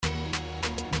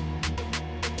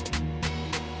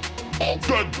The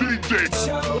DJ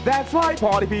Show. That's right,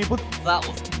 party people. That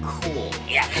was cool.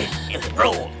 Yeah, it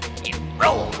rolled. It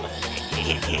rolled.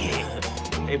 Hey,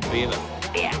 Beavis.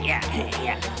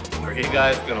 Yeah. Are you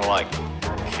guys gonna, like,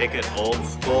 kick it old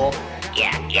school?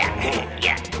 Yeah.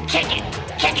 Kick it.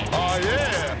 Oh,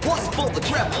 yeah. Once for the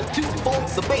treble, two for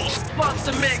the bass. What's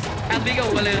the mix? And we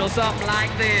go a little something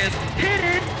like this.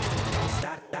 Hit it.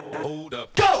 Hold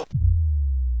up. Go!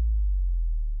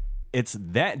 It's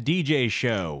That DJ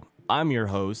Show. I'm your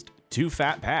host,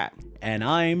 Phat Pat. And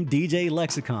I'm DJ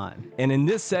Lexacon. And in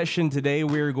this session today,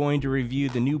 we're going to review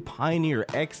the new Pioneer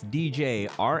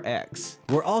XDJ-RS.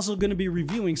 We're also going to be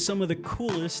reviewing some of the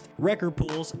coolest record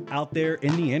pools out there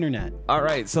in the internet. All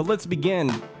right, so let's begin.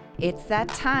 It's that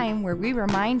time where we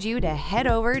remind you to head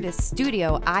over to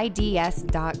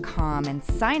studioids.com and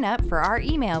sign up for our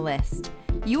email list.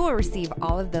 You will receive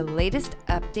all of the latest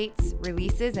updates,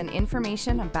 releases, and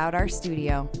information about our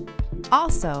studio.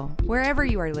 Also, wherever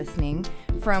you are listening,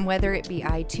 from whether it be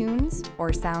iTunes or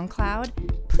SoundCloud,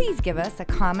 please give us a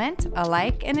comment, a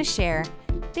like, and a share.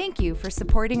 Thank you for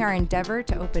supporting our endeavor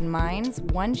to open minds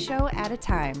one show at a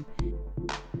time.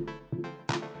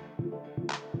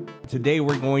 Today,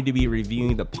 we're going to be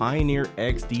reviewing the Pioneer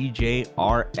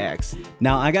XDJ-RS.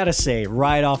 Now, I gotta say,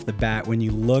 right off the bat, when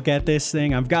you look at this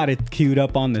thing, I've got it queued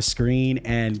up on the screen,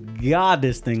 and God,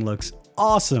 this thing looks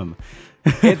awesome.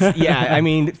 I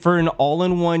mean, for an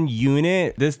all-in-one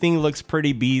unit, this thing looks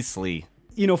pretty beastly.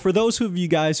 You know, for those of you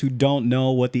guys who don't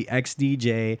know what the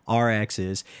XDJ-RS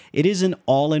is, it is an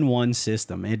all-in-one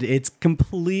system. It's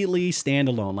completely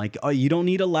standalone. Like, you don't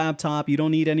need a laptop, you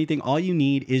don't need anything. All you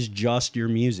need is just your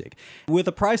music. With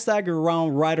a price tag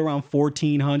right around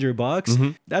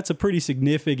 $1,400, that's a pretty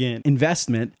significant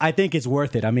investment. I think it's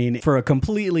worth it. I mean, for a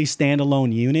completely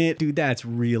standalone unit, dude, that's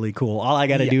really cool. All I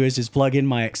got to do is just plug in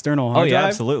my external hard drive.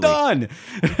 Absolutely. Done.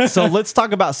 So let's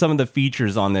talk about some of the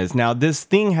features on this. Now, this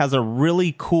thing has a really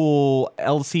cool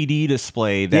LCD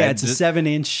display. It's a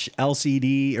 7-inch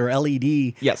LCD or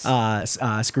LED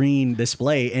screen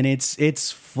display, and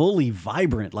it's fully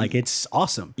vibrant. Like, it's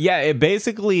awesome. Yeah, it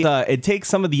basically it takes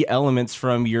some of the elements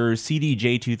from your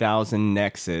CDJ-2000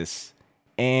 Nexus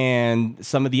and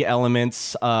some of the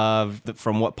elements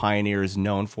from what Pioneer is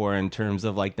known for in terms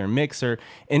of like their mixer,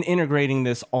 and integrating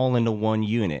this all into one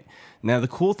unit. Now, the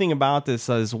cool thing about this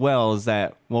as well is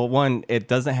that, well, one, it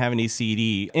doesn't have any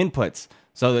CD inputs.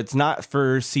 So it's not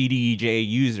for CDJ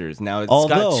users. Now, it's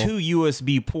got 2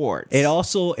 USB ports. It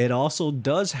also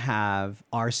does have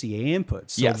RCA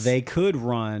inputs. So they could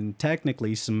run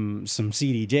technically some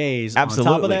CDJs on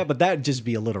top of that, but that'd just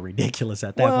be a little ridiculous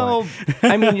at that point.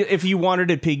 I mean, if you wanted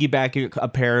to piggyback a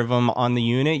pair of them on the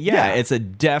unit, it's a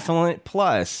definite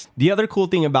plus. The other cool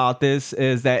thing about this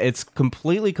is that it's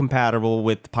completely compatible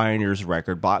with Pioneer's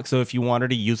record box. So if you wanted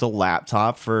to use a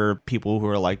laptop for people who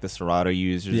are like the Serato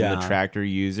users or the Tractor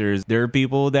users, there are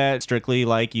people that strictly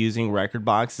like using record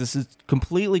box. This is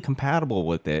completely compatible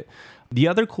with it. The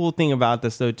other cool thing about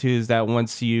this, though, too, is that a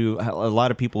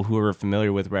lot of people who are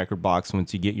familiar with record box,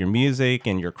 once you get your music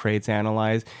and your crates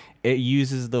analyzed, it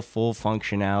uses the full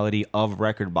functionality of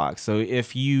record box. So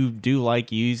if you do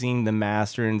like using the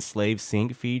master and slave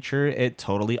sync feature, it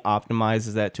totally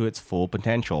optimizes that to its full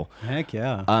potential. Heck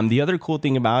yeah. The other cool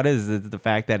thing about it is the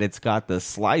fact that it's got the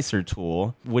slicer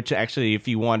tool, which actually, if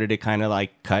you wanted to kind of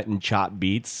like cut and chop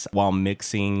beats while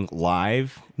mixing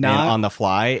live and on the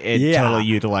fly, it totally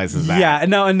utilizes that. Yeah,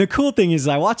 no, and the cool thing is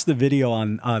I watched the video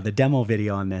on the demo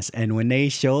video on this, and when they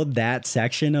showed that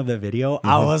section of the video,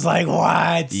 I was like,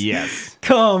 what? Yes.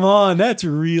 Come on, that's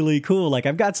really cool. Like,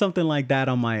 I've got something like that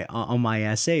on my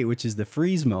S8, which is the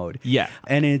freeze mode. Yeah.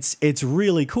 And it's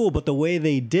really cool, but the way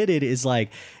they did it is like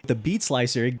the beat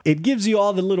slicer, it gives you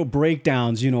all the little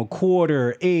breakdowns,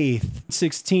 quarter, eighth,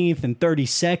 16th, and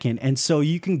 32nd. And so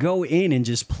you can go in and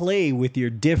just play with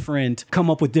your come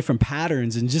up with different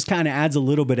patterns, and just kind of adds a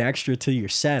little bit extra to your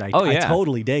set. I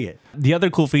totally dig it. The other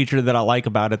cool feature that I like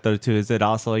about it, though, too, is it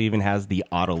also even has the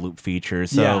auto loop feature.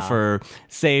 So for,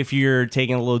 say, if you're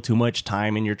taking a little too much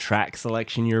time in your track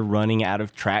selection, you're running out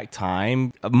of track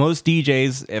time, most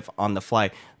DJs, if on the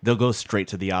fly, they'll go straight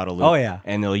to the auto loop. Oh, yeah.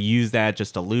 And they'll use that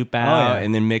just to loop out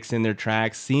and then mix in their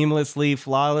tracks seamlessly,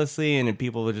 flawlessly, and then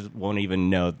people just won't even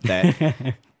know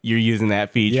that you're using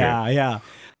that feature. Yeah.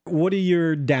 What are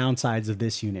your downsides of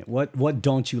this unit? What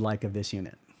don't you like of this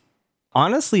unit?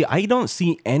 Honestly, I don't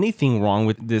see anything wrong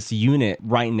with this unit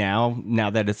right now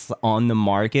that it's on the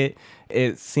market.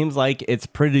 It seems like it's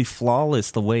pretty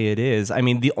flawless the way it is. I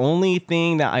mean, the only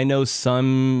thing that I know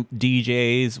some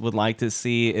DJs would like to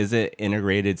see is an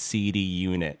integrated CD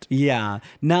unit. Yeah.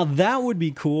 Now that would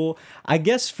be cool. I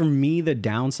guess for me, the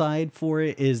downside for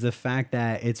it is the fact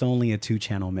that it's only a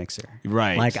 2-channel mixer.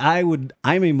 Right. Like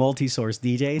I'm a multi-source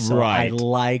DJ, so I Right.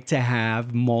 like to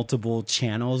have multiple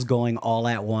channels going all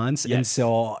at once. Yes. And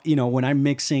so, when I'm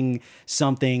mixing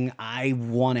something, I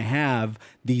want to have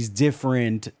these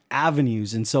different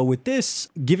avenues. And so with this,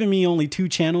 giving me only 2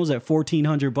 channels at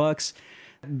 $1,400,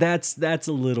 that's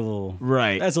a little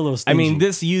Right. That's a little I mean, stingy.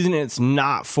 this unit's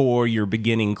not for your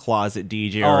beginning closet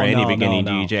DJ or any no, beginning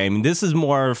no. DJ. I mean, this is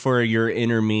more for your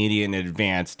intermediate and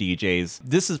advanced DJs.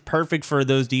 This is perfect for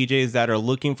those DJs that are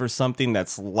looking for something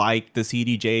that's like the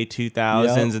CDJ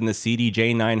 2000s and the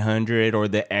CDJ 900 or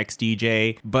the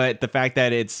XDJ. But the fact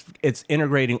that it's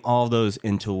integrating all those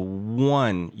into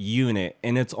one unit,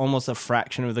 and it's almost a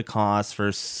fraction of the cost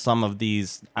for some of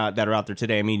these that are out there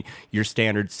today. I mean, your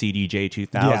standard CDJ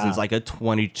 2000 is like a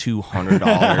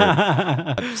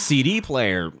 $2,200 CD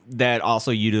player that also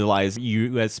utilize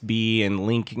USB and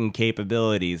linking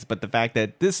capabilities. But the fact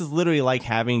that this is literally like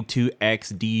having 2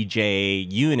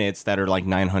 XDJ units that are like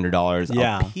 $900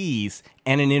 a piece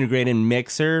and an integrated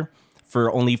mixer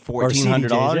for only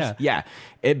 $1,400. Yeah.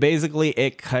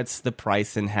 It cuts the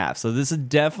price in half. So this is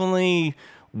definitely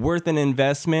worth an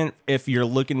investment if you're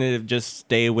looking to just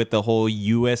stay with the whole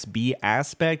USB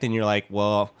aspect and you're like,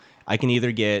 well, I can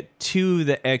either get 2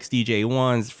 the XDJ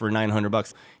ones for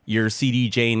 $900. Your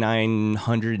CDJ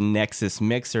 900 Nexus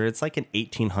mixer, it's like an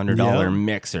 $1,800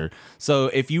 mixer. So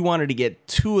if you wanted to get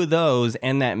 2 of those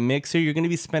and that mixer, you're going to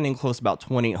be spending close to about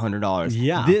 $2,800.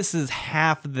 Yeah. This is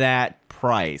half that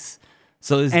price.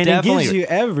 So it's and definitely it gives you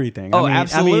everything.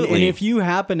 Absolutely. And if you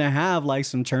happen to have like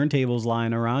some turntables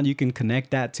lying around, you can connect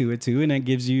that to it too, and it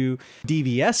gives you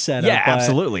DVS setup. Yeah, But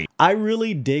absolutely. I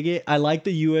really dig it. I like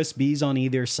the USBs on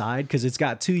either side because it's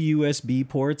got 2 USB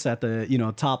ports at the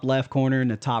top left corner and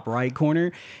the top right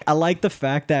corner. I like the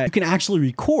fact that you can actually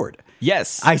record.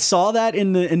 Yes. I saw that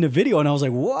in the video and I was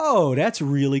like, whoa, that's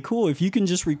really cool. If you can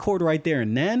just record right there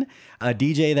and then, a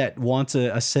DJ that wants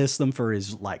a system for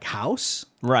his like house.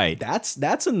 Right.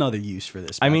 That's another use for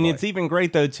this. I mean, boy. it's even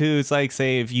great though too. It's like,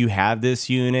 say if you have this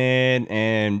unit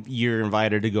and you're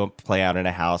invited to go play out at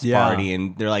a house party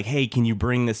and they're like, hey, can you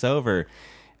bring this over?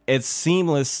 It's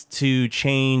seamless to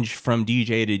change from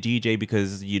DJ to DJ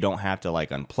because you don't have to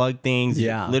like unplug things.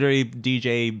 Yeah. Literally,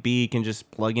 DJ B can just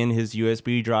plug in his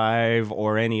USB drive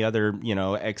or any other,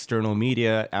 external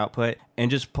media output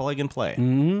and just plug and play.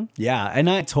 Mm-hmm. Yeah, and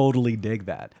I totally dig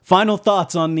that. Final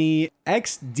thoughts on the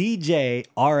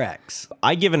XDJ-RS.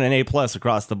 I give it an A+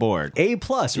 across the board. A+,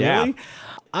 Yeah. really?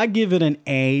 I give it an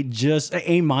A, just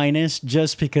A-,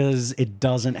 just because it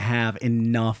doesn't have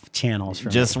enough channels for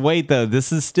Just me. wait though.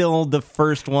 This is still the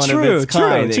first one True, of its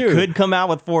kind. true. It could come out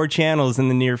with 4 channels in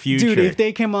the near future. Dude, if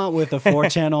they came out with a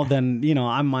 4-channel, then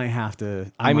I might have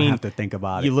to. I might have to think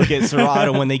about it. You look at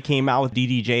Serato when they came out with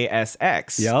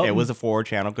DDJ-SX. Yep. It was a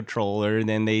 4-channel controller.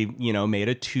 Then they, made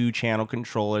a 2-channel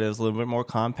controller that was a little bit more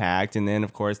compact. And then,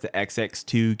 of course, the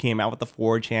XX2 came out with the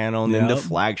 4-channel. And then the Yep.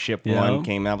 flagship one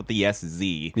came out with the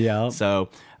SZ. Yeah. So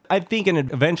I think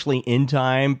eventually in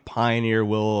time, Pioneer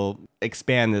will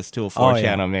expand this to a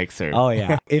 4-channel mixer. Oh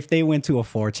yeah. If they went to a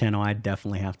 4-channel, I'd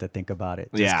definitely have to think about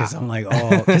it. Just Yeah. because I'm like,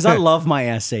 because I love my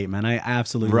S8, man. I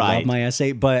absolutely love Right. my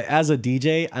S8. But as a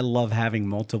DJ, I love having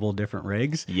multiple different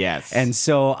rigs. Yes. And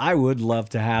so I would love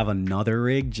to have another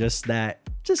rig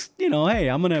hey,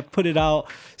 I'm going to put it out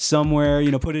somewhere,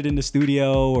 put it in the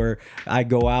studio, or I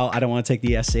go out. I don't want to take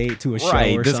the S8 to a show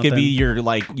Right. or This something. could be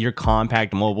your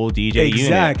compact mobile DJ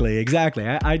unit. Exactly.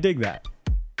 I dig that.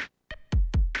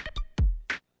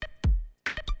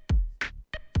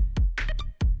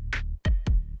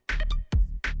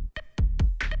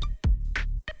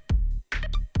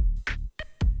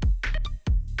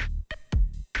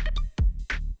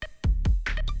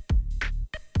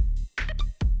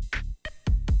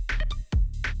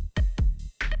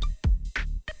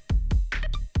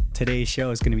 Today's show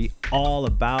is going to be all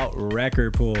about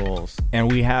record pools.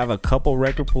 And we have a couple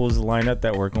record pools lined up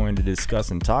that we're going to discuss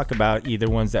and talk about, either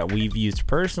ones that we've used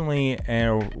personally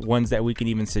and ones that we can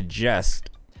even suggest.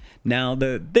 Now,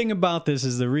 the thing about this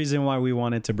is the reason why we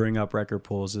wanted to bring up record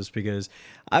pools is because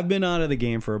I've been out of the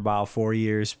game for about 4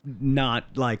 years,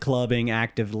 not like clubbing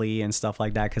actively and stuff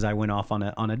like that, because I went off on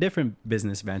a different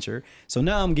business venture. So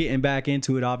now I'm getting back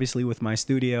into it, obviously, with my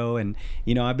studio. And,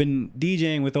 I've been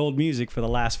DJing with old music for the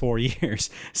last 4 years.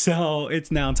 So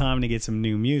it's now time to get some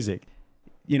new music.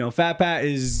 Phat Pat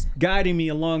is guiding me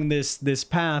along this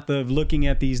path of looking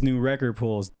at these new record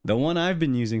pools. The one I've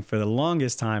been using for the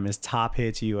longest time is Top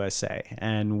Hits USA,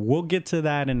 and we'll get to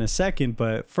that in a second.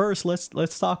 But first,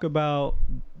 let's talk about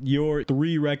your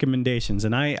 3 recommendations.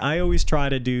 And I always try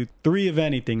to do 3 of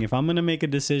anything. If I'm gonna make a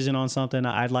decision on something,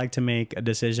 I'd like to make a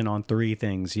decision on 3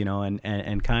 things,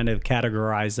 and kind of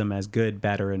categorize them as good,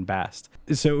 better, and best.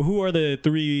 So who are the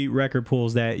 3 record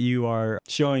pools that you are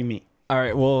showing me? All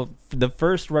right, well, the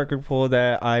first record pool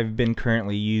that I've been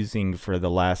currently using for the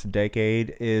last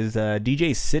decade is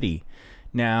DJ City.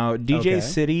 Now, DJ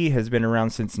City has been around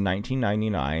since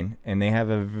 1999, and they have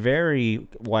a very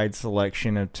wide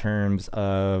selection of terms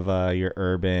of your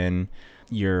urban,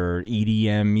 your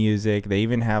EDM music. They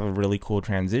even have a really cool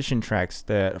transition tracks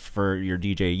for your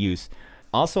DJ use.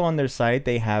 Also on their site,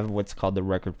 they have what's called the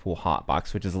Record Pool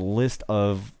Hotbox, which is a list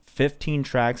of 15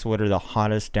 tracks, what are the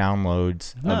hottest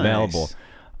downloads available.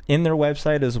 In their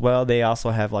website as well, they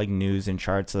also have like news and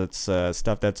charts. That's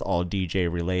stuff that's all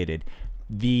DJ related.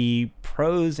 The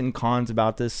pros and cons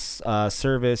about this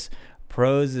service: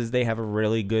 pros is they have a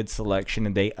really good selection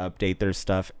and they update their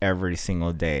stuff every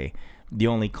single day. The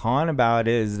only con about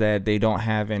it is that they don't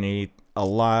have a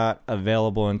lot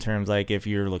available in terms like if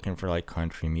you're looking for like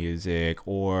country music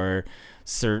or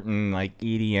certain like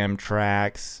EDM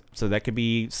tracks, so that could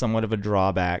be somewhat of a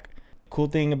drawback. Cool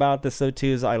thing about this though too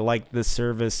is I like the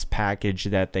service package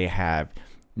that they have.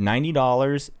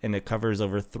 $90 and it covers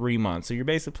over 3 months, so you're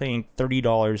basically paying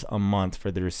 $30 a month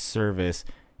for their service,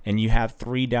 and you have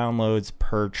 3 downloads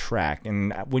per track.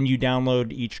 And when you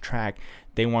download each track,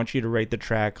 they want you to rate the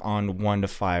track on 1 to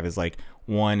 5 as like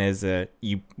 1 as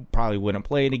you probably wouldn't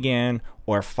play it again,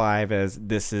 or 5 as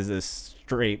this is a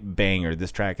straight banger,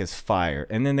 this track is fire.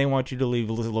 And then they want you to leave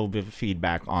a little bit of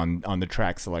feedback on the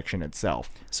track selection itself.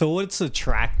 So what's the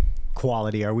track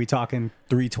quality? Are we talking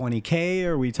 320K?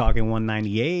 Are we talking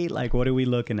 198? Like, what are we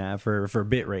looking at for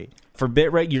bitrate? For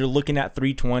bitrate, you're looking at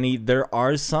 320. There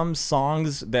are some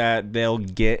songs that they'll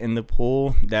get in the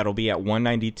pool that'll be at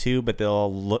 192, but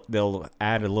they'll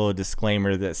add a little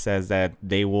disclaimer that says that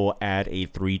they will add a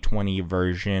 320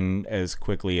 version as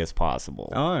quickly as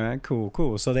possible. All right,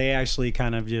 cool. So they actually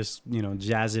kind of just,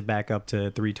 jazz it back up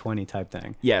to 320 type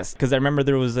thing. Yes, because I remember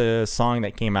there was a song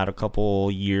that came out a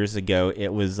couple years ago.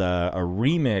 It was a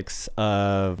remix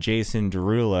of Jason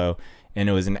Derulo, and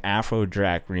it was an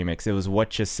Afrojack remix. It was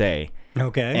What You Say.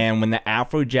 Okay. And when the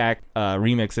Afrojack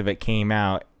remix of it came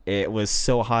out, it was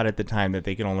so hot at the time that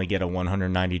they could only get a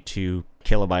 192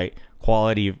 kilobyte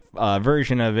quality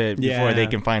version of it before they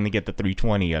can finally get the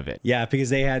 320 of it. Yeah, because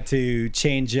they had to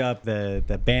change up the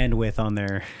bandwidth on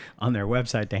their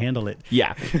website to handle it.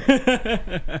 Yeah.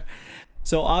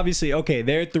 So obviously, okay,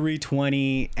 they're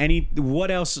 320.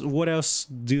 What else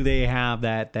do they have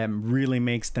that really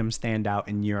makes them stand out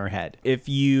in your head? If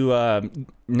you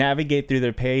navigate through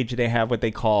their page, they have what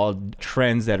they call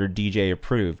trends that are DJ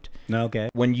approved. Okay.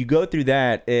 When you go through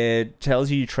that, it tells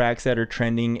you tracks that are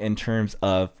trending in terms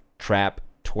of trap,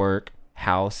 twerk,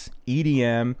 house,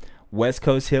 EDM, West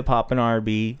Coast hip hop and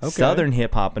R&B, Southern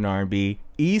hip hop and R&B,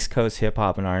 East Coast hip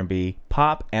hop and R&B,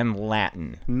 pop, and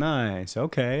Latin. Nice.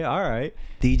 Okay. All right.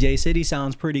 DJ City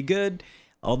sounds pretty good,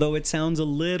 although it sounds a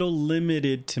little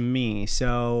limited to me.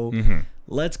 So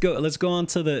let's go on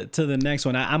to the next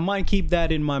one. I might keep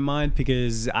that in my mind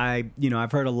because I've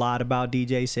heard a lot about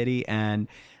DJ City, and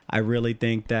I really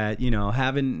think that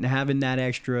having that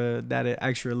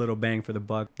extra little bang for the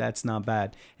buck, that's not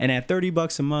bad. And at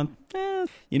 $30 a month,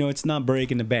 it's not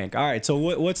breaking the bank. All right, so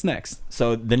what's next?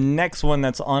 So the next one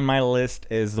that's on my list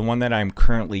is the one that I'm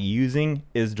currently using,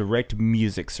 is Direct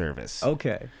Music Service.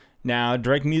 Okay. Now,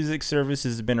 Direct Music Service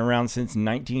has been around since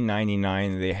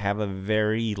 1999. They have a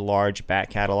very large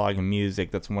back catalog of music.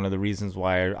 That's one of the reasons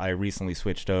why I recently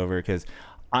switched over, because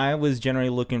I was generally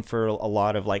looking for a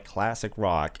lot of like classic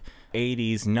rock,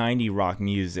 80s, 90s rock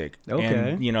music.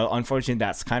 Okay. And, unfortunately,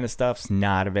 that's kind of stuff's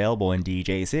not available in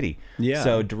DJ City. Yeah.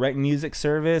 So Direct Music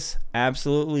Service,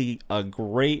 absolutely a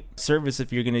great service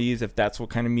if you're going to use, if that's what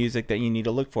kind of music that you need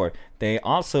to look for. They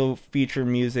also feature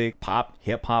music, pop,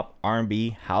 hip hop,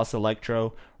 R&B, house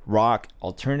electro, rock,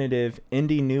 alternative,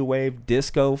 indie, new wave,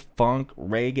 disco, funk,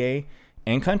 reggae,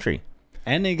 and country.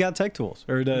 And they got tech tools,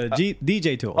 or the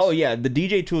DJ tools. Oh, yeah. The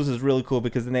DJ tools is really cool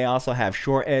because then they also have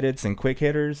short edits and quick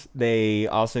hitters. They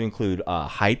also include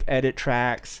hype edit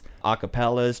tracks,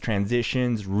 acapellas,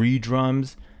 transitions,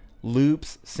 redrums,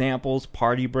 loops, samples,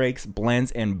 party breaks,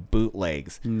 blends, and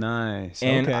bootlegs. Nice.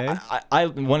 And okay. I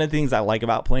one of the things I like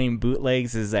about playing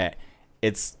bootlegs is that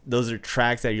those are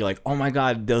tracks that you're like, oh my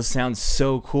God, those sound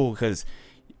so cool, because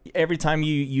every time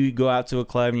you go out to a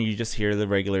club and you just hear the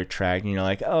regular track and you're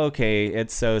like, oh, okay,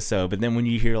 it's so. But then when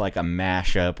you hear like a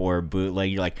mashup or a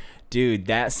bootleg, you're like, dude,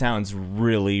 that sounds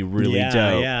really, really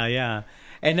dope. Yeah.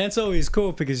 And that's always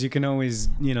cool because you can always,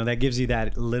 that gives you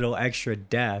that little extra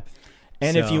depth.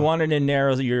 And if you wanted to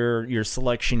narrow your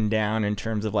selection down in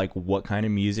terms of like what kind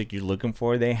of music you're looking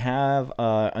for, they have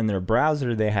on their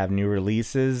browser, they have new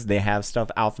releases. They have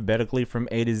stuff alphabetically from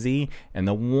A to Z. And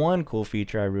the one cool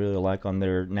feature I really like on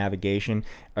their navigation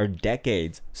are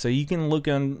decades. So you can look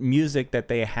on music that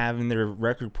they have in their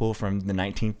record pool from the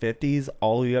 1950s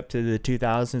all the way up to the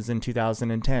 2000s and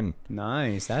 2010.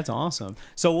 Nice. That's awesome.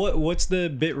 So what's the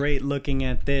bit rate looking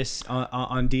at this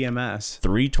on DMS?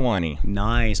 320.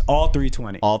 Nice. All 320.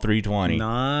 All 320.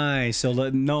 Nice. So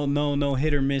no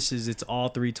hit or misses. It's all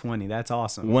 320. That's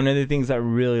awesome. One of the things I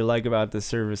really like about the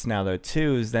service now, though,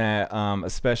 too, is that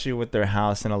especially with their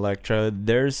house and electro,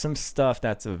 there's some stuff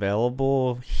that's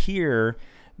available here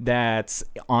that's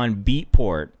on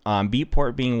Beatport.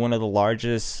 Beatport being one of the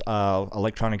largest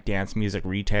electronic dance music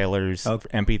retailers for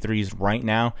MP3s right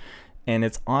now. And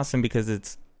it's awesome because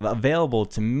it's available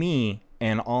to me,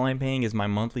 and all I'm paying is my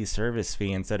monthly service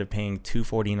fee instead of paying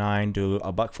 $2.49 to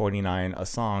 $1.49 a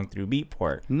song through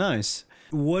Beatport. Nice.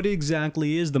 What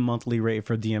exactly is the monthly rate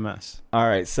for DMS? All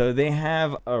right, so they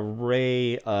have an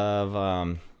array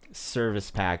of service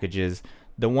packages.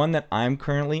 The one that I'm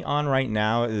currently on right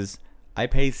now is I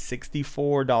pay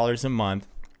 $64 a month.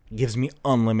 Gives me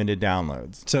unlimited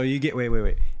downloads. So you get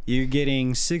wait. You're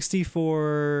getting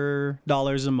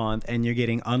 $64 a month and you're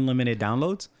getting unlimited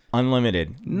downloads?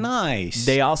 Unlimited. Nice.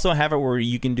 They also have it where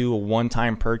you can do a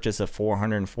one-time purchase of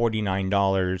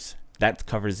 $449. That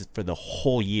covers it for the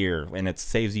whole year, and it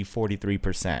saves you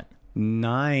 43%.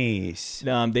 Nice.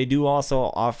 They do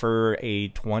also offer a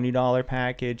 $20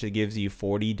 package that gives you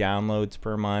 40 downloads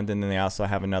per month, and then they also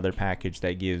have another package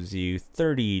that gives you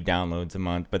 30 downloads a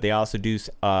month. But they also do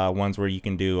ones where you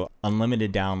can do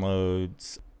unlimited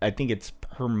downloads. I think it's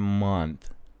per month.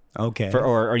 Okay.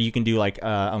 Or you can do like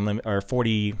unlimited or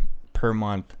 40 per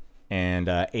month and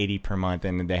 80 per month,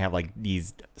 and they have like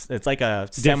these. It's like a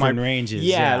different ranges.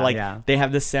 Yeah, they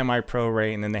have the semi-pro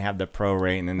rate, and then they have the pro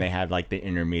rate, and then they have like the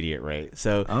intermediate rate.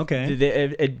 So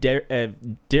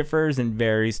it differs and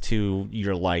varies to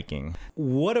your liking.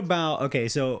 What about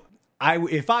so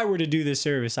if I were to do this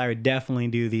service, I would definitely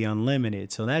do the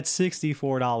unlimited. So that's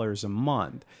 $64 a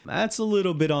month. That's a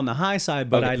little bit on the high side,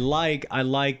 but okay. I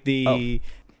like the.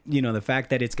 The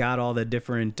fact that it's got all the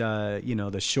different,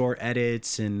 the short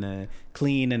edits and the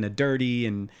clean and the dirty.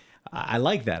 And I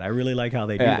like that. I really like how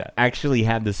they do that. I actually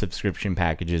have the subscription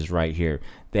packages right here.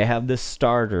 They have the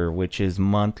starter, which is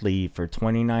monthly for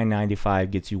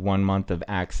 $29.95, gets you 1 month of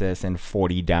access and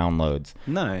 40 downloads.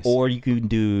 Nice. Or you can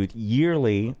do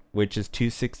yearly, which is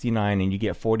 $269, and you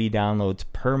get 40 downloads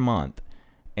per month.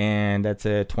 And that's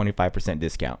a 25%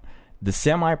 discount. The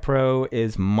semi-pro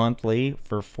is monthly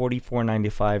for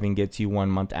 $44.95 and gets you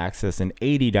 1 month access and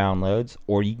 80 downloads,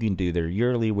 or you can do their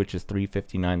yearly, which is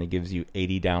 $359, that gives you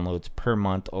 80 downloads per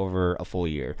month over a full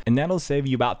year. And that'll save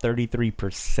you about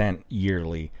 33%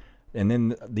 yearly. And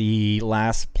then the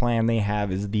last plan they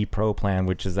have is the pro plan,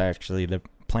 which is actually the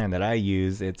plan that I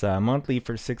use. It's monthly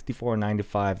for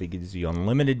 $64.95. It gives you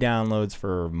unlimited downloads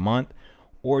for a month.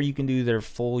 Or you can do their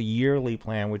full yearly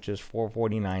plan, which is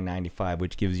 $449.95,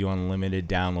 which gives you unlimited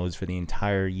downloads for the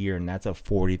entire year, and that's a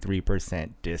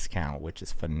 43% discount, which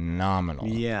is phenomenal.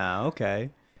 Yeah, okay.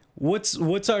 What's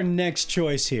our next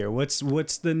choice here? What's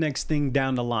the next thing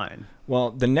down the line?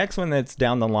 Well, the next one that's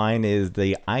down the line is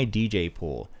the iDJ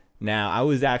pool. Now, I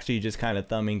was actually just kind of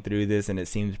thumbing through this, and it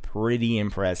seems pretty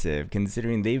impressive,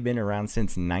 considering they've been around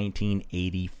since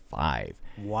 1985.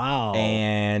 Wow.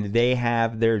 And they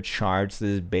have their charts. This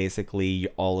is basically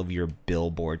all of your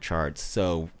Billboard charts.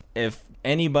 So if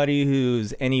anybody in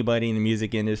the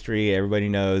music industry, everybody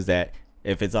knows that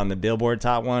if it's on the Billboard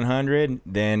Top 100,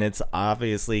 then it's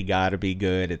obviously got to be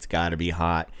good. It's got to be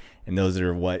hot. And those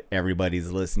are what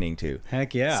everybody's listening to.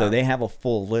 Heck yeah. So they have a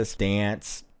full list: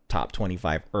 dance, top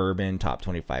 25 urban, top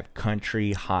 25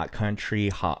 country, hot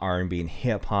R&B and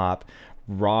hip hop,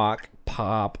 rock,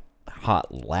 pop,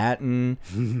 hot Latin.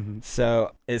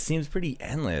 So it seems pretty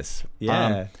endless.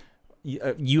 Yeah.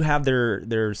 You have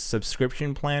their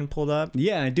subscription plan pulled up?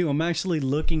 Yeah, I do. I'm actually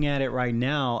looking at it right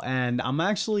now, and I'm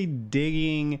actually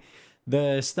digging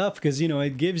the stuff because,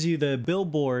 it gives you the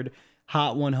Billboard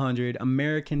Hot 100,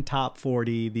 American Top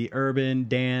 40, the urban,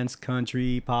 dance,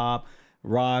 country, pop,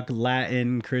 rock,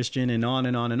 Latin, Christian, and on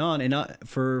and on and on. And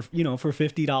for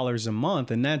 $50 a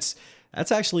month. And that's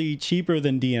actually cheaper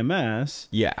than DMS.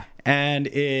 Yeah. And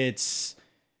it's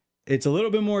It's a little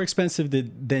bit more expensive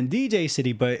than DJ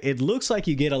City, but it looks like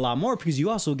you get a lot more because you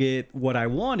also get what I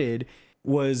wanted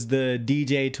was the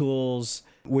DJ tools,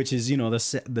 which is, you know,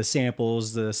 the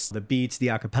samples, the beats, the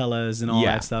acapellas and all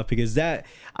that stuff, because that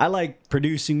I like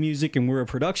producing music and we're a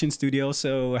production studio,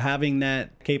 so having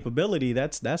that capability,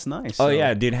 that's nice. Oh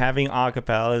yeah, dude, having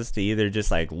acapellas to either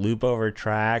just like loop over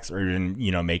tracks or,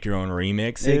 you know, make your own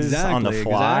remixes on the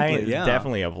fly is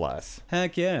definitely a plus.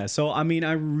 Heck yeah. So I mean,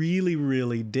 I really,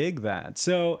 really dig that.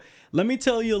 So let me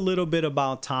tell you a little bit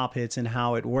about Top Hits and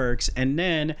how it works, and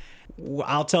then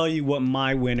I'll tell you what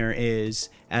my winner is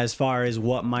as far as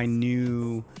what my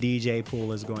new DJ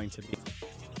pool is going to be.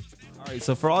 All right,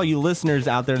 so for all you listeners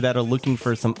out there that are looking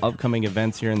for some upcoming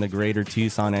events here in the greater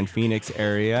Tucson and Phoenix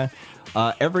area,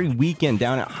 every weekend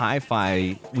down at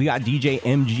Hi-Fi, we got DJ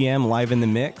MGM live in the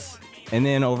mix. And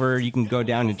then you can go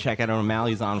down and check out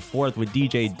O'Malley's on 4th with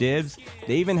DJ Dibs.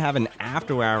 They even have an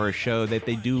after-hour show that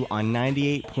they do on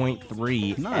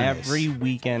 98.3 every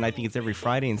weekend. I think it's every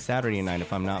Friday and Saturday night,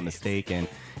 if I'm not mistaken.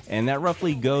 And that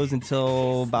roughly goes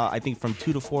until about, I think, from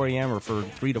 2 to 4 a.m. or from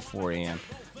 3 to 4 a.m.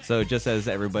 So just as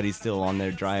everybody's still on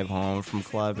their drive home from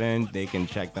clubbing, they can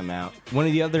check them out. One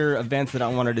of the other events that I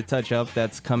wanted to touch up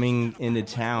that's coming into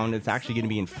town, it's actually going to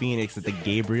be in Phoenix at the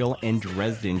Gabriel and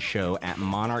Dresden show at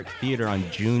Monarch Theater on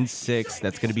June 6th.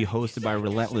 That's going to be hosted by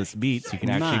Relentless Beats. You can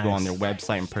actually go on their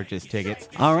website and purchase tickets.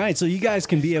 All right, so you guys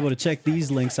can be able to check these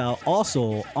links out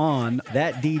also on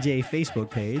that DJ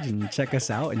Facebook page and check us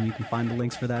out, and you can find the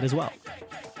links for that as well.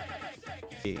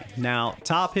 Now,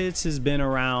 Top Hits has been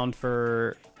around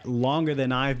for longer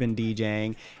than I've been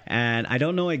DJing, and I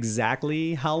don't know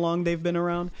exactly how long they've been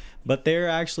around, but they're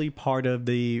actually part of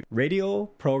the Radio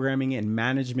Programming and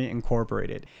Management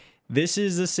Incorporated. This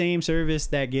is the same service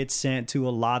that gets sent to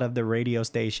a lot of the radio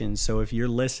stations. So if you're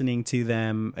listening to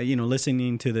them, you know,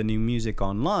 listening to the new music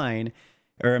online,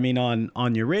 or I mean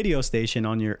on your radio station,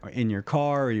 in your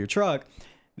car or your truck,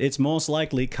 it's most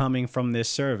likely coming from this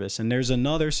service. And there's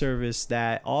another service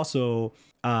that also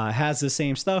has the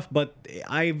same stuff, but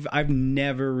I've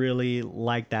never really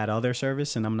liked that other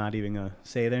service, and I'm not even gonna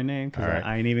say their name because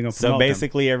I ain't even gonna promote So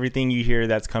basically everything you hear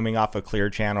that's coming off of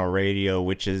Clear Channel Radio,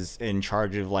 which is in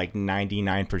charge of like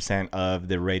 99% of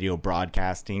the radio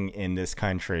broadcasting in this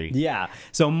country. Yeah,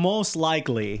 so most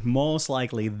likely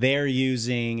they're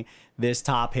using this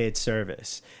Top Hit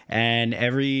service, and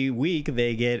every week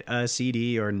they get a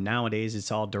CD, or nowadays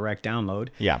it's all direct download.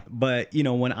 Yeah. But you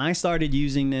know, when I started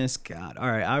using this,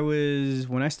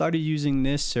 when I started using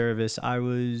this service, I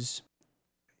was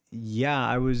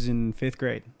in 5th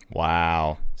grade.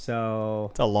 Wow. So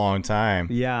it's a long time.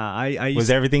 Yeah, I used was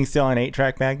everything still on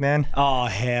 8-track back then? Oh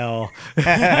hell.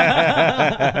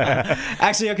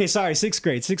 Actually, okay, sorry,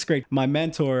 6th grade. My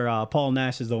mentor, Paul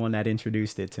Nash, is the one that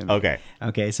introduced it to me.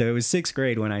 Okay, so it was 6th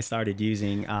grade when I started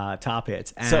using Top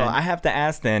Hits. And so I have to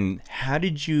ask then, how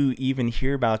did you even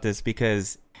hear about this?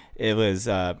 Because it was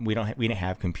we didn't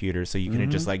have computers, so you couldn't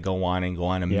just like go on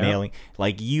a mailing.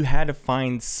 Like you had to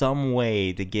find some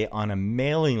way to get on a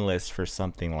mailing list for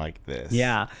something like this.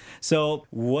 Yeah. So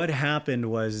what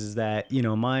happened was that, you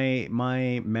know, my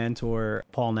mentor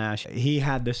Paul Nash, he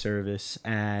had the service,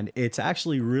 and it's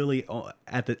actually really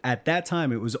at that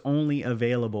time it was only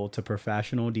available to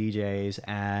professional DJs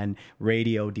and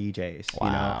radio DJs. Wow.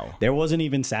 You know? There wasn't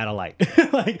even satellite.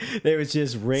 Like there was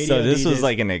just radio. So this DJs. was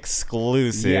like an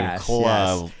exclusive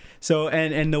club. Yes. So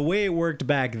and the way it worked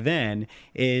back then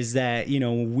is that, you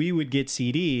know, we would get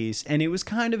CDs, and it was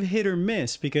kind of hit or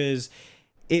miss because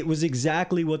it was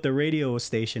exactly what the radio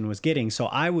station was getting. So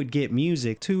I would get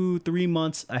music 2-3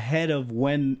 months ahead of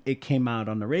when it came out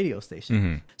on the radio station.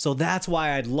 Mm-hmm. So that's why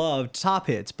I loved Top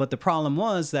Hits. But the problem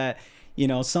was that, you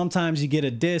know, sometimes you get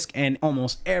a disc and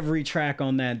almost every track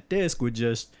on that disc would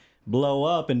just blow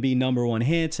up and be #1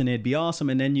 hits, and it'd be awesome.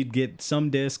 And then you'd get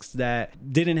some discs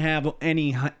that didn't have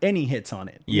any hits on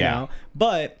it. You know?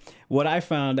 But what I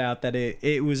found out that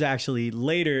it was actually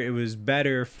later, it was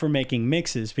better for making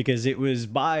mixes because it was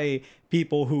by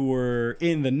people who were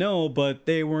in the know, but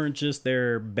they weren't just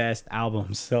their best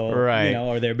albums. So, you know,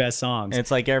 or their best songs. It's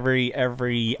like every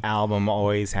album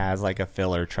always has like a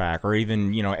filler track, or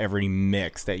even, you know, every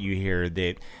mix that you hear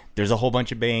that there's a whole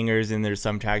bunch of bangers, and there's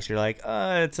some tracks you're like,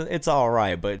 it's all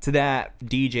right. But to that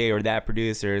DJ or that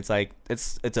producer, it's like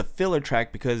it's a filler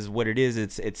track because what it is,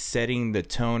 it's setting the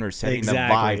tone or setting the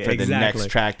vibe for the next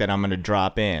track that I'm gonna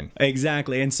drop in.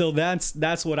 Exactly. And so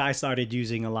that's what I started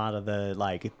using a lot of the,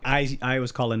 like, I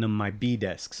was calling them my B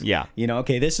discs. Yeah. You know,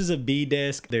 okay, this is a B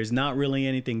disc. There's not really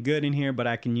anything good in here, but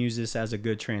I can use this as a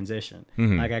good transition.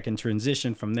 Mm-hmm. Like I can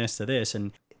transition from this to this,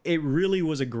 and it really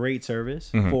was a great service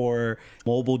for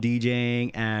mobile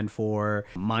DJing and for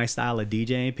my style of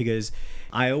DJing, because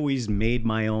I always made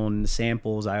my own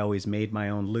samples. I always made my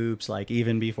own loops, like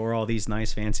even before all these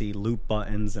nice fancy loop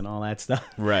buttons and all that stuff.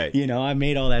 Right. You know, I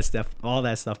made all that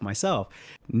stuff myself.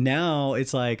 Now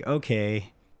it's like,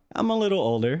 okay, I'm a little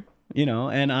older, you know,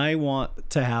 and I want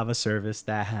to have a service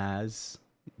that has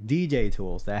DJ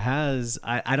tools, that has,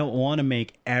 I don't want to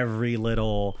make every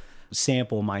little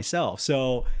sample myself.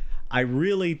 So I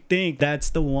really think that's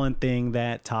the one thing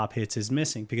that Top Hits is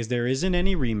missing, because there isn't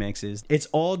any remixes. It's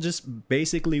all just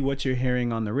basically what you're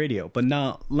hearing on the radio. But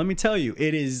now, let me tell you,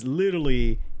 it is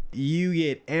literally, you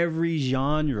get every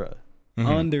genre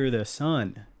under the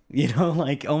sun. You know,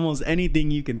 like almost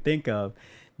anything you can think of,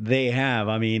 they have.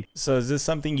 I mean, so is this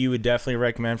something you would definitely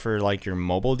recommend for like your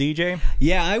mobile DJ?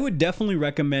 Yeah, I would definitely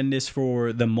recommend this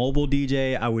for the mobile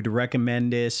DJ. I would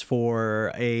recommend this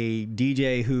for a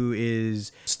DJ who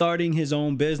is starting his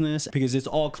own business, because it's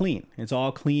all clean. It's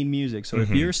all clean music. So if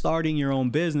you're starting your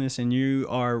own business and you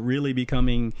are really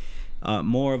becoming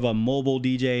more of a mobile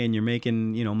DJ, and you're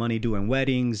making, you know, money doing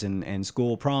weddings and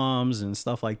school proms and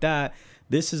stuff like that,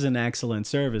 this is an excellent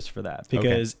service for that,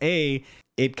 because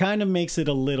it kind of makes it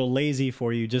a little lazy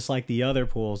for you, just like the other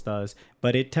pools does.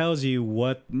 But it tells you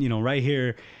what, you know, right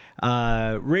here,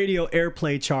 radio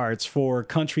airplay charts for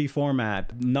country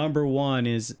format. Number 1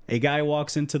 is A Guy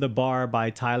Walks Into the Bar by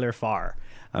Tyler Farr.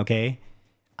 Okay.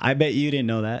 I bet you didn't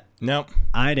know that. Nope.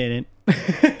 I didn't.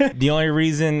 The only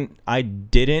reason I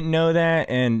didn't know that,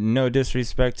 and no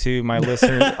disrespect to my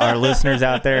listeners, our listeners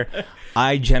out there,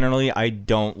 I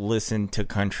don't listen to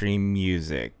country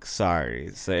music. Sorry.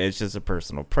 So it's just a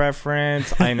personal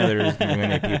preference. I know there's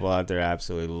many people out there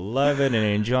absolutely love it and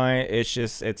enjoy it.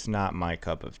 It's not my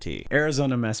cup of tea.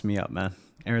 Arizona messed me up, man.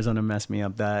 Arizona messed me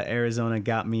up. Arizona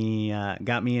got me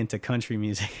into country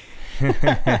music.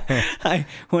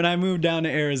 When I moved down to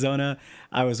Arizona,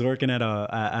 I was working at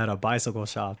a bicycle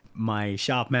shop. My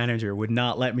shop manager would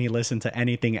not let me listen to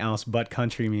anything else but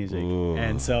country music. Ooh.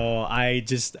 And so I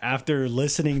just, after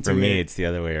listening to For me, it's the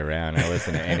other way around. I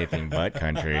listen to anything but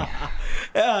country.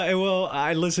 Yeah, well,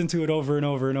 I listened to it over and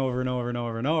over and over and over and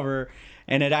over and over.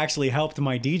 And it actually helped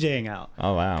my DJing out.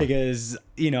 Oh, wow. Because,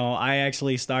 you know, I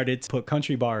actually started to put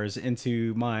country bars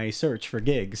into my search for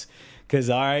gigs. Because,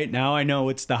 all right, now I know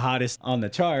it's the hottest on the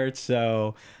charts.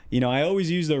 So, you know, I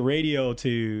always use the radio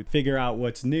to figure out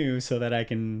what's new so that I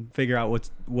can figure out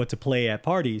what to play at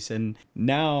parties. And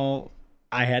now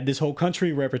I had this whole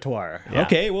country repertoire. Yeah.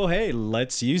 Okay, well, hey,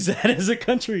 let's use that as a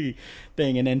country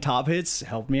thing. And then Top Hits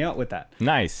helped me out with that.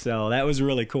 Nice. So that was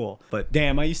really cool. But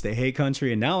damn, I used to hate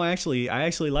country, and now I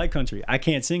actually like country. I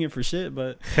can't sing it for shit,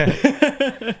 but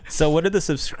So what are the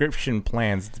subscription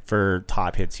plans for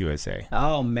Top Hits USA?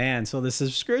 Oh man, so the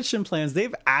subscription plans,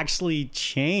 they've actually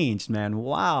changed, man.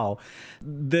 Wow.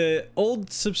 The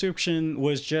old subscription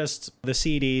was just the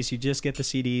CDs. You just get the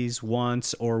CDs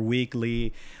once or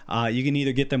weekly. You can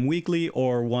either get them weekly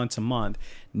or once a month.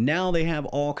 Now they have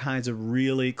all kinds of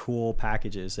really cool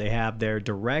packages. They have their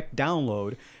direct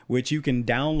download, which you can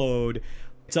download.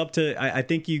 It's up to, I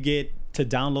think you get to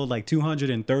download like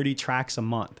 230 tracks a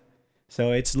month.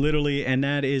 So it's literally, and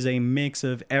that is a mix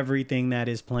of everything that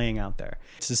is playing out there.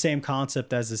 It's the same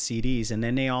concept as the CDs. And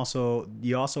then you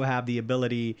also have the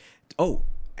ability,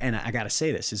 and I gotta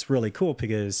say this, it's really cool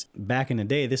because back in the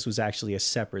day, this was actually a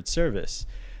separate service.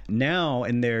 Now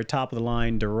in their top of the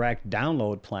line direct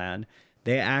download plan,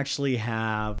 they actually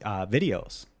have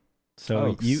videos.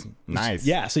 So nice.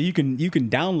 Yeah, so you can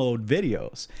download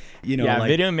videos. You know, like,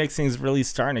 video mixing is really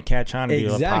starting to catch on to be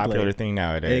a popular thing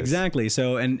nowadays. Exactly.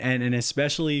 So and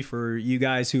especially for you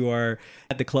guys who are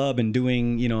at the club and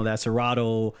doing, you know, that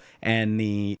Serato and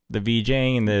the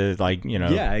VJing and the, like, you know,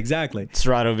 yeah, exactly,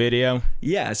 Serato video.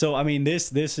 Yeah. So I mean,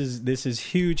 this is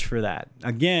huge for that.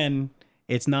 Again,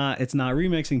 it's not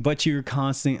remixing, but you're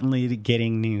constantly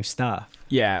getting new stuff.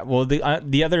 Yeah, well,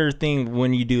 the other thing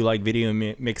when you do like video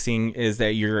mixing is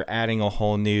that you're adding a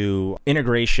whole new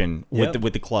integration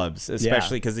with the clubs,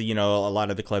 especially because, you know, a lot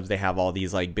of the clubs, they have all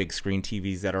these like big screen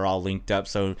TVs that are all linked up.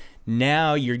 So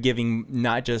now you're giving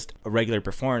not just a regular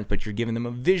performance, but you're giving them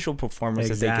a visual performance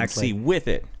that they can see with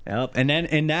it. Yep, and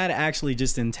that actually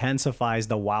just intensifies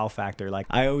the wow factor. Like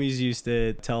I always used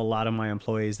to tell a lot of my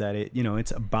employees that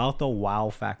it's about the wow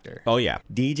factor. Oh yeah,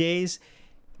 DJs.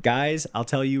 Guys, I'll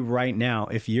tell you right now,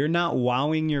 if you're not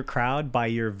wowing your crowd by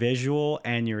your visual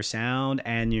and your sound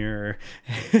and your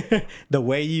the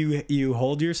way you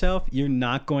hold yourself, you're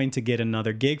not going to get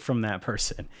another gig from that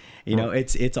person. You know,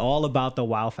 it's all about the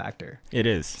wow factor. It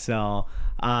is. So,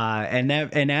 and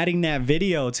adding that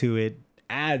video to it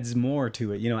adds more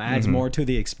to it, adds more to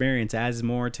the experience, adds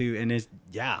more to, and it's,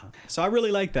 so I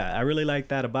really like that. I really like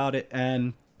that about it.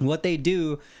 And what they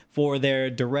do for their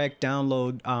direct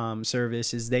download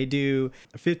service is they do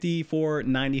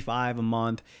 $54.95 a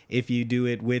month if you do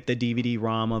it with the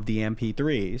DVD-ROM of the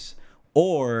MP3s,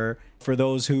 or for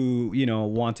those who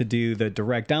want to do the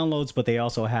direct downloads, but they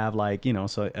also have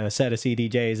so a set of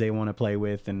CDJs they want to play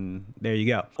with, and there you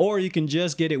go. Or you can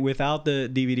just get it without the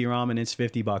DVD-ROM, and it's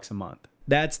 $50 a month.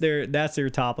 That's their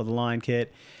top of the line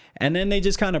kit. And then they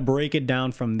just kind of break it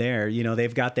down from there.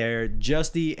 They've got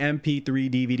just the MP3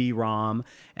 DVD-ROM,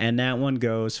 and that one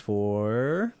goes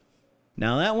for...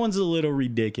 Now, that one's a little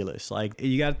ridiculous. Like,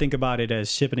 you got to think about it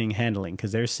as shipping and handling,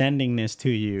 because they're sending this to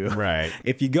you. Right.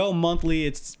 If you go monthly,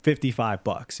 it's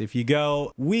 $55. If you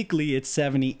go weekly, it's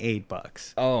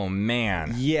 $78. Oh,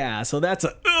 man. Yeah, so that's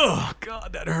oh,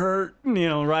 God, that hurt,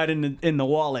 right in the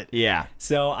wallet. Yeah.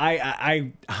 So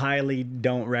I highly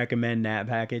don't recommend that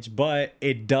package, but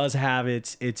it does have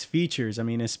its features. I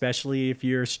mean, especially if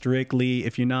you're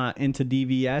not into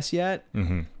DVS yet.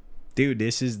 Mm-hmm. Dude,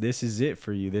 this is it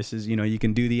for you. This is, you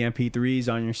can do the MP3s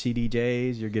on your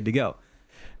CDJs. You're good to go.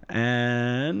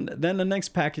 And then the next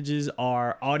packages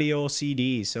are audio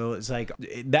CDs. So it's like,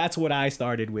 that's what I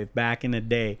started with back in the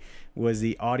day, was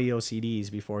the audio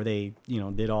CDs before they,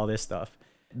 did all this stuff.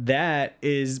 That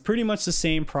is pretty much the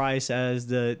same price as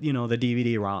the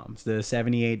DVD-ROMs, the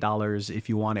 $78 if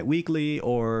you want it weekly,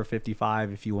 or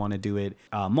 $55 if you want to do it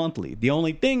monthly. The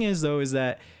only thing is, though, is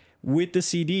that with the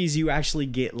CDs, you actually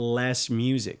get less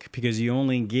music, because you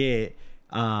only get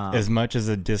as much as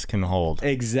a disc can hold.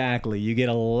 Exactly. You get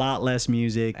a lot less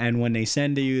music. And when they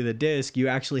send to you the disc, you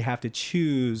actually have to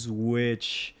choose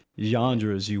which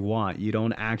genres you want. You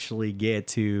don't actually get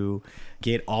to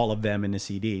get all of them in the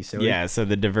CD. So so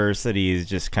the diversity is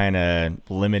just kind of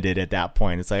limited at that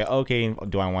point. It's like, okay,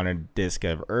 do I want a disc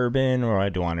of urban, or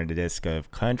do I want a disc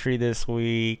of country this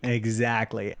week?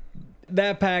 Exactly.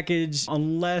 That package,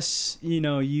 unless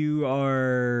you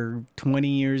are 20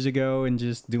 years ago and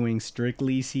just doing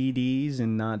strictly CDs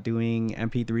and not doing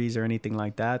MP3s or anything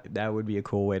like that, that would be a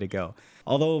cool way to go.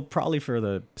 Although probably for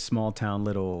the small town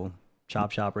little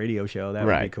chop shop radio show, that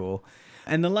would be cool.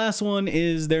 And the last one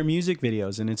is their music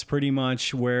videos, and it's pretty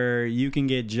much where you can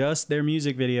get just their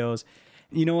music videos.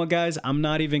 You know what, guys? I'm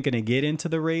not even going to get into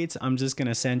the rates. I'm just going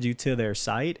to send you to their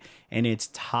site, and it's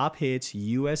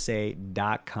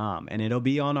tophitsusa.com. And it'll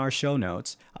be on our show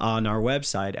notes on our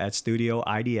website at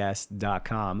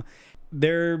studioids.com.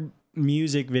 Their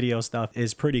music video stuff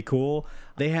is pretty cool.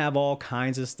 They have all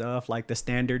kinds of stuff, like the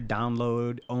standard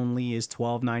download only is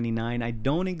 $12.99. I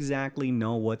don't exactly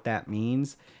know what that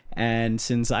means. And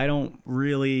since I don't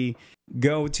really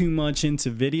go too much into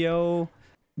video,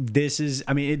 there's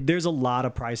a lot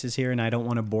of prices here, and I don't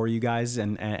want to bore you guys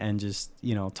and just,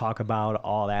 talk about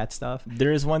all that stuff.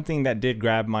 There is one thing that did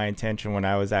grab my attention when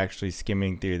I was actually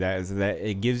skimming through that, is that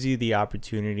it gives you the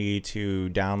opportunity to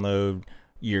download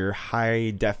your high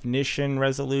definition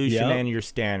resolution and your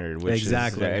standard, which is,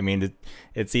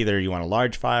 it's either you want a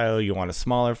large file, you want a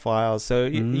smaller file. So,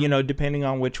 depending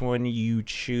on which one you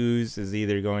choose is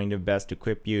either going to best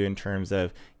equip you in terms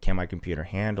of, can my computer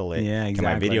handle it? Yeah, exactly. Can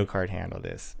my video card handle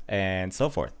this? And so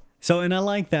forth. So, and I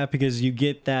like that, because you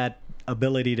get that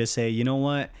ability to say, you know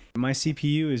what, my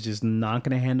CPU is just not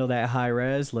going to handle that high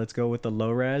res. Let's go with the low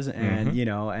res. And,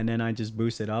 and then I just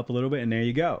boost it up a little bit, and there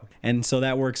you go. And so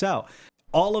that works out.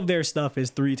 All of their stuff is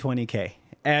 320K.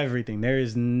 Everything. There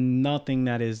is nothing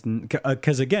that is...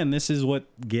 Because, again, this is what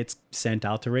gets sent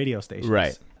out to radio stations.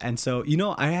 Right. And so,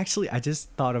 I just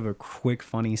thought of a quick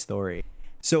funny story.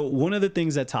 So one of the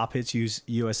things that Top Hits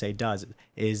USA does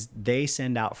is they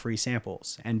send out free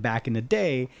samples. And back in the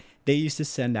day, they used to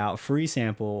send out free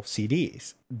sample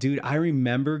CDs. Dude, I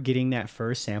remember getting that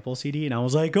first sample CD, and I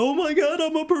was like, oh my God,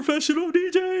 I'm a professional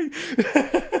DJ.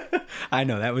 I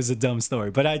know that was a dumb story,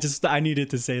 but I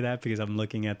needed to say that because I'm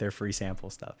looking at their free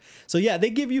sample stuff. So yeah, they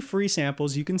give you free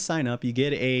samples. You can sign up. You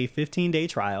get a 15-day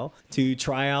trial to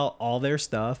try out all their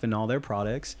stuff and all their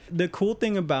products. The cool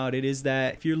thing about it is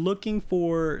that if you're looking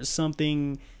for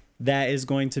something that is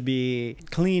going to be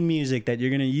clean music that you're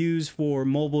going to use for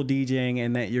mobile DJing,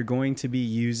 and that you're going to be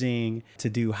using to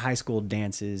do high school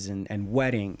dances and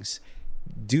weddings,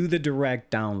 do the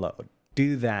direct download.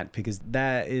 Do that, because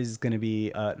that is going to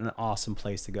be an awesome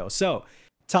place to go. So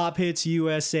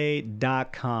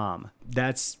tophitsusa.com.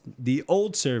 That's the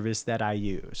old service that I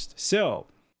used. So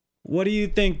what do you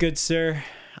think, good sir?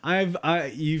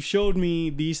 You've showed me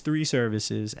these three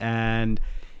services, and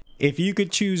if you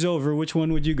could choose over, which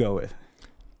one would you go with?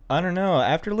 I don't know.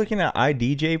 After looking at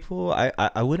iDJ Pool,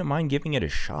 I wouldn't mind giving it a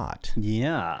shot.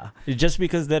 Yeah. Just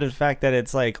because of the fact that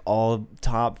it's like all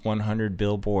top 100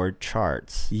 Billboard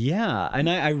charts. Yeah, and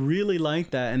I really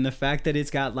like that. And the fact that it's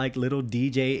got like little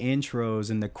DJ intros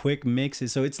and the quick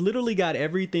mixes. So it's literally got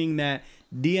everything that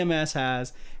DMS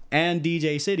has and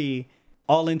DJ City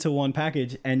all into one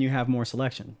package, and you have more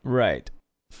selection. Right.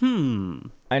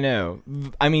 I know.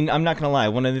 I mean, I'm not going to lie.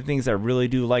 One of the things I really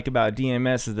do like about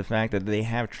DMS is the fact that they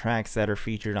have tracks that are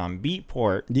featured on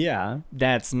Beatport. Yeah.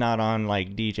 That's not on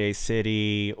like DJ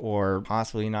City or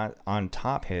possibly not on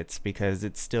Top Hits because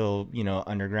it's still, you know,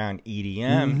 underground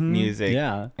EDM music.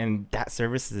 Yeah. And that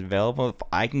service is available. If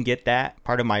I can get that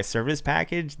part of my service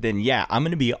package, then yeah, I'm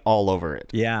going to be all over it.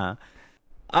 Yeah.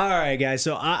 All right, guys.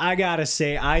 So I gotta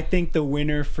say, I think the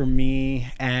winner for me,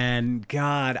 and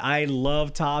God, I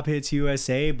love Top Hits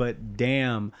USA, but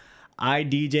damn,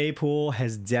 iDJ Pool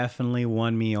has definitely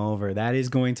won me over. That is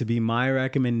going to be my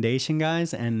recommendation,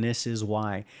 guys, and this is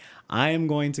why. I am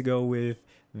going to go with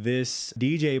this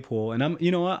DJ Pool, and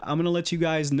you know what? I'm gonna let you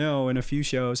guys know in a few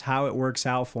shows how it works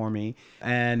out for me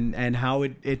and how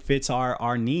it fits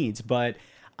our needs, but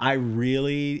I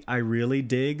really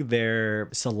dig their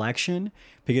selection,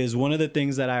 because one of the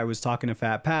things that I was talking to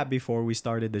Phat Pat before we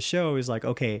started the show is like,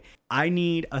 okay, I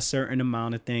need a certain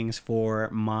amount of things for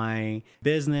my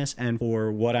business and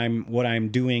for what I'm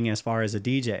doing as far as a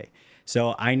DJ.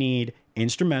 So I need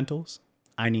instrumentals,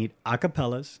 I need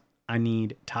acapellas, I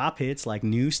need top hits like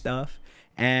new stuff,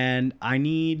 and I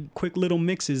need quick little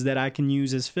mixes that I can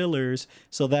use as fillers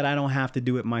so that I don't have to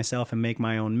do it myself and make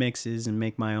my own mixes and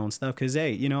make my own stuff. Because,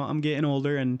 hey, you know, I'm getting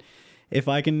older, and if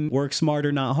I can work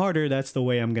smarter, not harder, that's the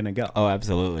way I'm going to go. Oh,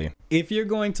 absolutely. If you're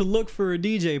going to look for a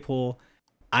DJ pool,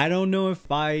 I don't know if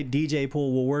my DJ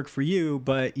pool will work for you,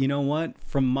 but you know what?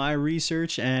 From my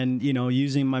research and, you know,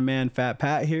 using my man Phat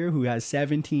Pat here, who has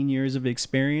 17 years of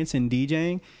experience in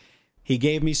DJing, he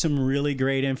gave me some really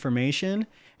great information.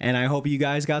 And I hope you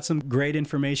guys got some great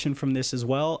information from this as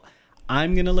well.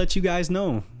 I'm going to let you guys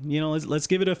know, you know, let's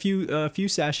give it a few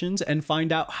sessions and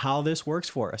find out how this works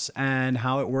for us and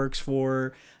how it works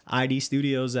for ID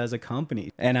Studios as a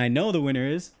company. And I know the winner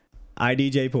is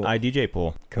iDJ Pool. iDJ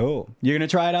Pool. Cool. You're going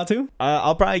to try it out too?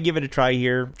 I'll probably give it a try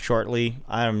here shortly.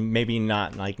 Maybe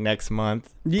not like next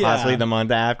month, possibly the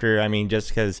month after. I mean, just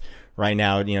because right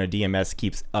now, you know, DMS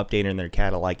keeps updating their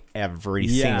catalog every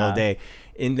single day.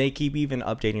 And they keep even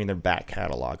updating their back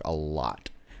catalog a lot.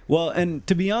 Well, and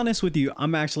to be honest with you,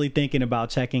 I'm actually thinking about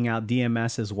checking out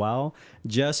DMS as well,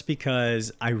 just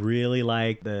because I really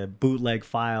like the bootleg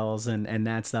files and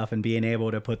that stuff, and being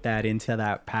able to put that into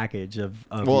that package of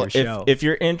your show. If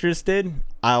you're interested,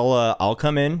 I'll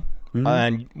come in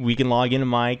and we can log into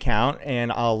my account,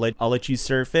 and I'll let you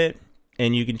surf it.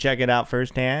 And you can check it out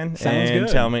firsthand. Sounds and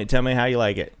good. Tell me how you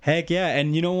like it. Heck yeah.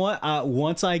 And you know what?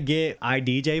 Once I get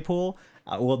iDJ Pool,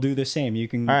 we'll do the same. You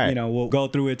can, you know, we'll go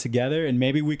through it together, and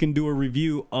maybe we can do a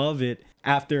review of it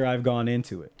after I've gone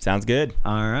into it. Sounds good.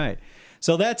 All right.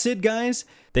 So that's it, guys.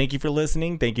 Thank you for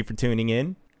listening. Thank you for tuning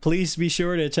in. Please be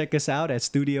sure to check us out at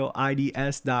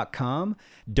studioids.com.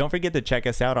 Don't forget to check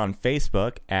us out on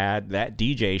Facebook at That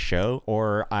DJ Show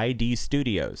or ID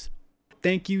Studios.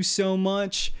 Thank you so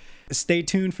much. Stay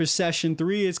tuned for session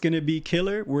 3. It's going to be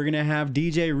killer. We're going to have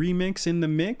DJ Remix in the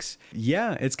mix.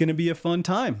 Yeah, it's going to be a fun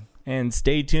time. And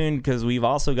stay tuned, because we've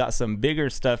also got some bigger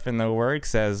stuff in the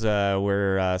works as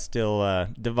we're still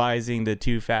devising the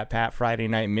 2 Phat Pat Friday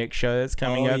night mix show that's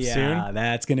coming up soon. Yeah,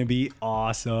 that's going to be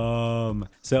awesome.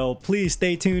 So please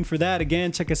stay tuned for that.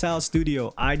 Again, check us out,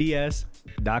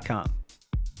 studioids.com.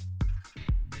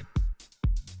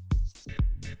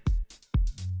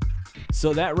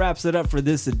 So that wraps it up for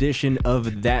this edition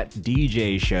of That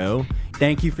DJ Show.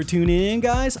 Thank you for tuning in,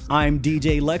 guys. I'm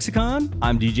DJ Lexacon.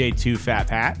 I'm DJ 2 Phat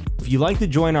Pat. If you'd like to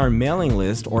join our mailing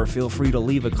list or feel free to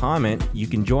leave a comment, you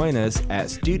can join us at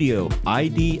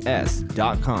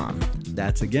studioids.com.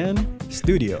 That's again,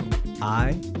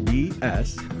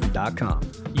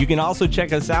 studioids.com. You can also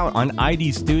check us out on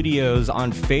ID Studios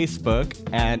on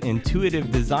Facebook at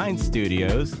Intuitive Design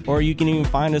Studios, or you can even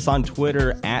find us on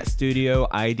Twitter at Studio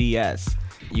IDS.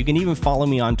 You can even follow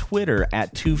me on Twitter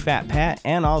at 2PhatPat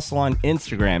and also on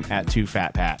Instagram at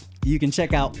 2PhatPat. You can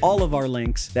check out all of our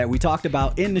links that we talked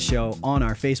about in the show on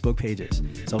our Facebook pages.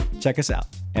 So check us out.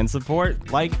 And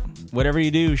support, like, whatever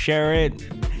you do, share it.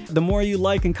 The more you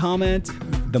like and comment,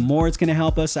 the more it's going to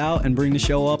help us out and bring the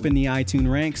show up in the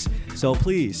iTunes ranks. So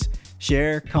please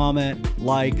share, comment,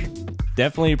 like,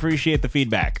 Definitely appreciate the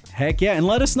feedback. Heck yeah, and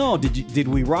let us know. Did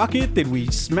we rock it? Did we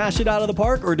smash it out of the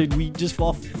park? Or did we just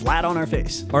fall flat on our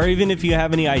face? Or even if you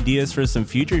have any ideas for some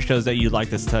future shows that you'd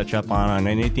like us to touch up on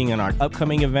anything in our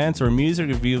upcoming events or music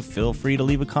review, feel free to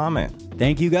leave a comment.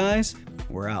 Thank you guys.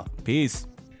 We're out. Peace.